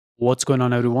What's going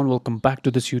on, everyone? Welcome back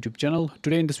to this YouTube channel.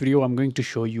 Today in this video, I'm going to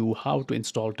show you how to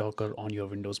install Docker on your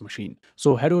Windows machine.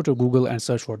 So head over to Google and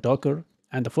search for Docker.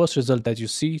 And the first result that you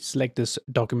see, select this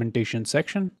documentation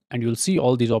section and you'll see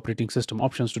all these operating system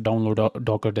options to download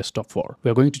Docker desktop for.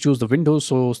 We are going to choose the Windows,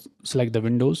 so select the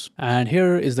Windows. And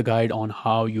here is the guide on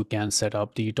how you can set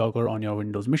up the Docker on your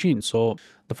Windows machine. So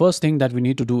the first thing that we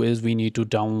need to do is we need to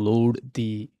download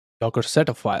the Docker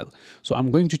setup file. So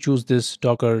I'm going to choose this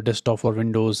Docker desktop for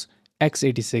Windows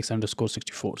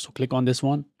x86_64. So click on this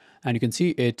one and you can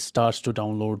see it starts to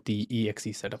download the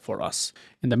exe setup for us.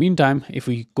 In the meantime, if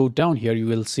we go down here, you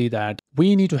will see that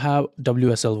we need to have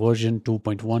WSL version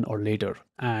 2.1 or later,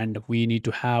 and we need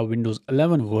to have Windows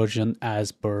 11 version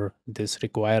as per this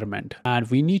requirement. And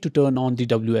we need to turn on the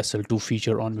WSL2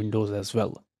 feature on Windows as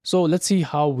well. So let's see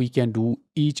how we can do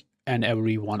each and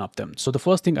every one of them. So the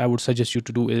first thing I would suggest you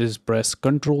to do is press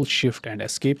Ctrl, Shift and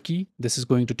Escape key. This is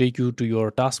going to take you to your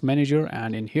task manager,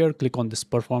 and in here click on this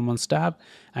performance tab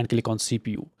and click on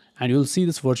CPU. And you'll see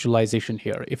this virtualization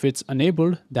here. If it's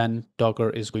enabled, then Docker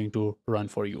is going to run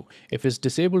for you. If it's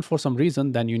disabled for some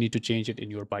reason, then you need to change it in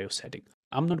your BIOS setting.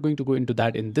 I'm not going to go into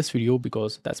that in this video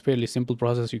because that's a fairly simple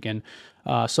process. You can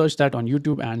search that on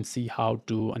YouTube and see how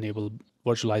to enable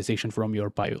virtualization from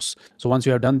your BIOS. So once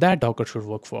you have done that, Docker should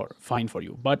work fine for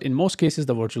you. But in most cases,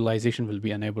 the virtualization will be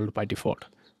enabled by default.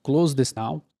 Close this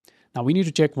now. Now we need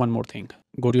to check one more thing.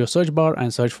 Go to your search bar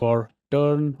and search for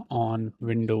turn on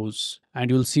Windows, and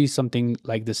you'll see something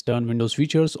like this: turn Windows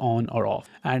features on or off.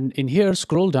 And in here,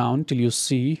 scroll down till you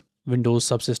see Windows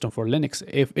subsystem for Linux.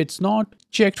 If it's not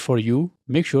checked for you,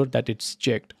 make sure that it's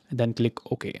checked and then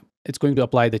click OK. It's going to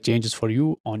apply the changes for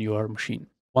you on your machine.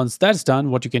 Once that's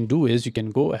done, what you can do is you can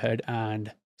go ahead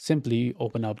and simply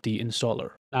open up the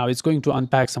installer. Now it's going to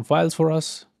unpack some files for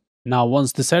us. Now,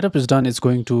 once the setup is done, it's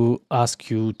going to ask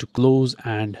you to close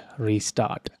and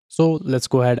restart. So let's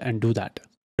go ahead and do that.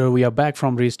 Here we are back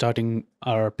from restarting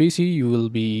our PC. You will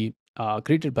be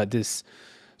greeted by this.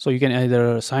 So you can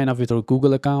either sign up with your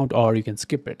Google account or you can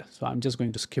skip it. So I'm just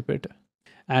going to skip it.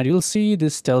 And you'll see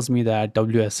this tells me that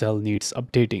WSL needs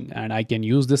updating, and I can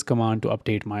use this command to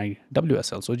update my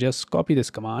WSL. So just copy this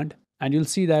command and you'll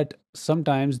see that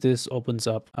sometimes this opens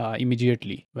up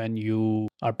immediately when you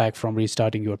are back from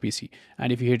restarting your PC.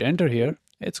 And if you hit enter here,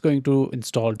 it's going to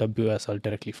install WSL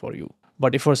directly for you.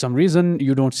 But if for some reason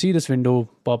you don't see this window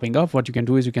popping up, what you can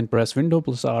do is you can press Window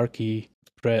plus R key,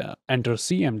 enter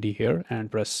CMD here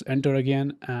and press enter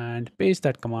again and paste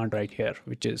that command right here,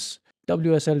 which is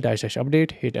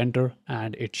WSL-update, hit enter,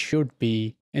 and it should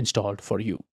be installed for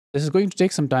you. This is going to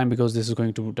take some time because this is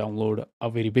going to download a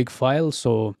very big file,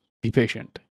 so be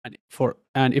patient.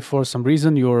 And if for some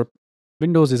reason your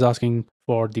Windows is asking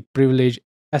for the privilege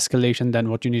escalation, then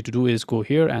what you need to do is go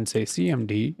here and say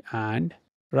CMD and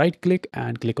right click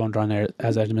and click on run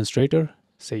as administrator,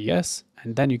 say yes,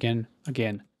 and then you can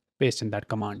again paste in that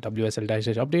command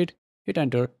WSL-update, hit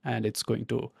enter, and it's going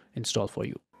to install for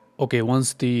you. Okay,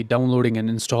 once the downloading and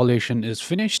installation is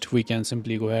finished, we can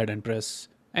simply go ahead and press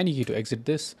any key to exit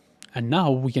this. And now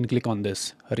we can click on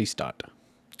this restart.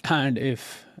 And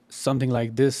if something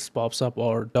like this pops up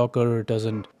or Docker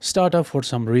doesn't start up for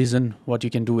some reason, what you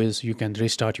can do is you can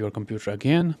restart your computer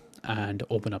again and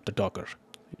open up the Docker.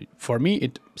 For me,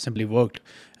 it simply worked.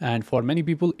 And for many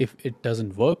people, if it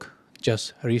doesn't work,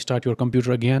 just restart your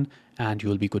computer again and you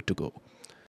will be good to go.